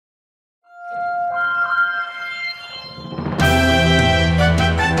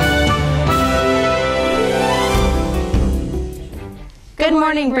Good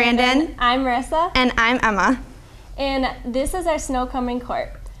morning, Brandon. I'm Marissa. And I'm Emma. And this is our snowcoming court.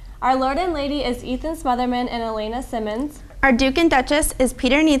 Our Lord and Lady is Ethan Smotherman and Elena Simmons. Our Duke and Duchess is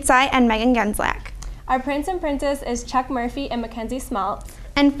Peter Nietzsche and Megan Genslak. Our Prince and Princess is Chuck Murphy and Mackenzie Smalt.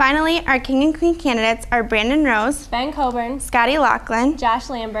 And finally, our King and Queen candidates are Brandon Rose, Ben Coburn, Scotty Laughlin,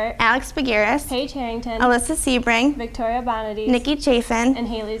 Josh Lambert, Alex Begaris, Paige Harrington, Alyssa Sebring, Victoria Bonadies, Nikki Chafin, and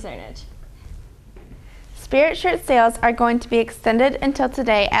Haley Zernich. Spirit shirt sales are going to be extended until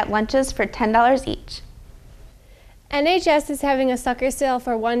today at lunches for $10 each. NHS is having a sucker sale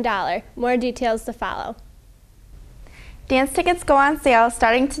for $1. More details to follow. Dance tickets go on sale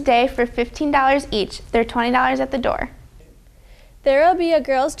starting today for $15 each. They're $20 at the door. There will be a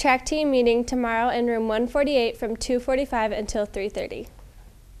girls' track team meeting tomorrow in room 148 from 2:45 until 3:30.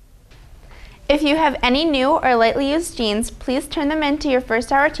 If you have any new or lightly used jeans, please turn them in to your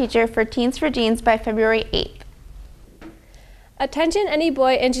first hour teacher for Teens for Jeans by February 8th. Attention any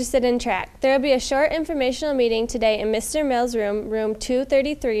boy interested in track. There will be a short informational meeting today in Mr. Mills' room, room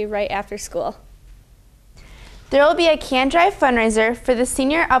 233, right after school. There will be a can drive fundraiser for the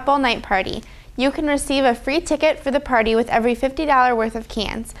Senior Up All Night Party. You can receive a free ticket for the party with every $50 worth of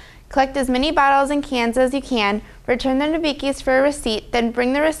cans. Collect as many bottles and cans as you can, return them to Beaky's for a receipt, then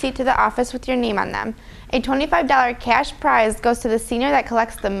bring the receipt to the office with your name on them. A $25 cash prize goes to the senior that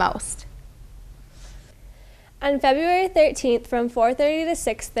collects the most. On February 13th from 4:30 to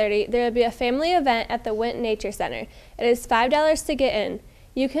 6:30, there will be a family event at the Wint Nature Center. It is $5 to get in.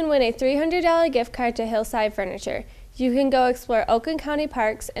 You can win a $300 gift card to Hillside Furniture. You can go explore Oakland County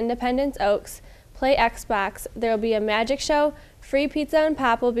Parks, Independence Oaks, play Xbox, there will be a magic show, free pizza and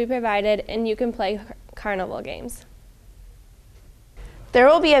pop will be provided, and you can play carnival games. There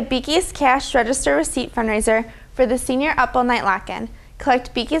will be a Beaky's Cash Register Receipt fundraiser for the Senior Up All Night Lock-In.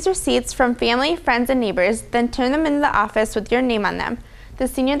 Collect Beaky's receipts from family, friends, and neighbors, then turn them into the office with your name on them. The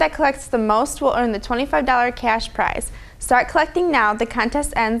senior that collects the most will earn the $25 cash prize. Start collecting now. The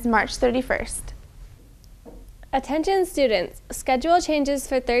contest ends March 31st. Attention students, schedule changes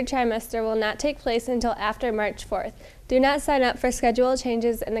for third trimester will not take place until after March 4th. Do not sign up for schedule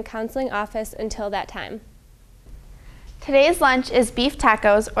changes in the counseling office until that time. Today's lunch is beef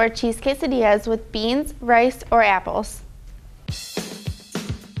tacos or cheese quesadillas with beans, rice, or apples.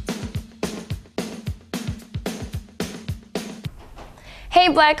 Hey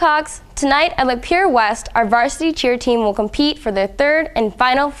Blackhawks! Tonight at Lapeer West, our varsity cheer team will compete for their third and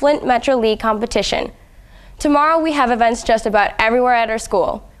final Flint Metro League competition. Tomorrow we have events just about everywhere at our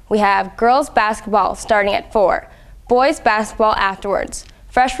school. We have girls basketball starting at 4, boys basketball afterwards.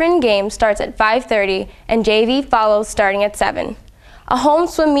 Freshman game starts at 5:30 and JV follows starting at 7. A home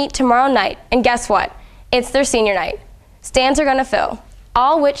swim meet tomorrow night, and guess what? It's their senior night. Stands are gonna fill,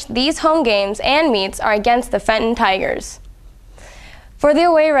 all which these home games and meets are against the Fenton Tigers. For the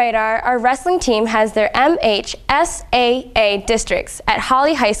away radar, our wrestling team has their MHSAA districts at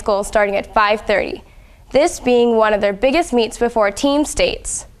Holly High School starting at 5:30. This being one of their biggest meets before team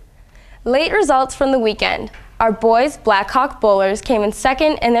states. Late results from the weekend. Our boys Blackhawk bowlers came in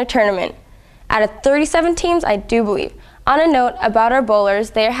second in their tournament. Out of 37 teams, I do believe. On a note about our bowlers,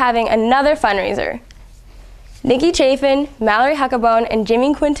 they are having another fundraiser. Nikki Chafin, Mallory Huckabone, and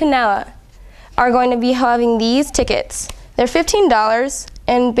Jimmy Quintanilla are going to be having these tickets. They're $15,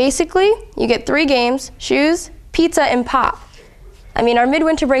 and basically, you get 3 games, shoes, pizza, and pop. I mean, our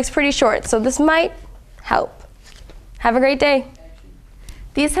midwinter break's pretty short, so this might help. Have a great day.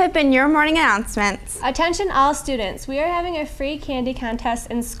 These have been your morning announcements. Attention all students, we are having a free candy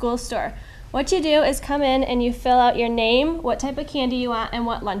contest in school store. What you do is come in and you fill out your name, what type of candy you want, and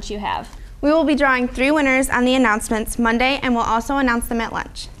what lunch you have. We will be drawing 3 winners on the announcements Monday, and we'll also announce them at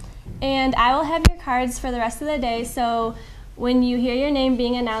lunch. And I will have your cards for the rest of the day, so when you hear your name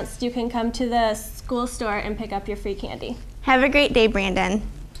being announced, you can come to the school store and pick up your free candy. Have a great day, Brandon.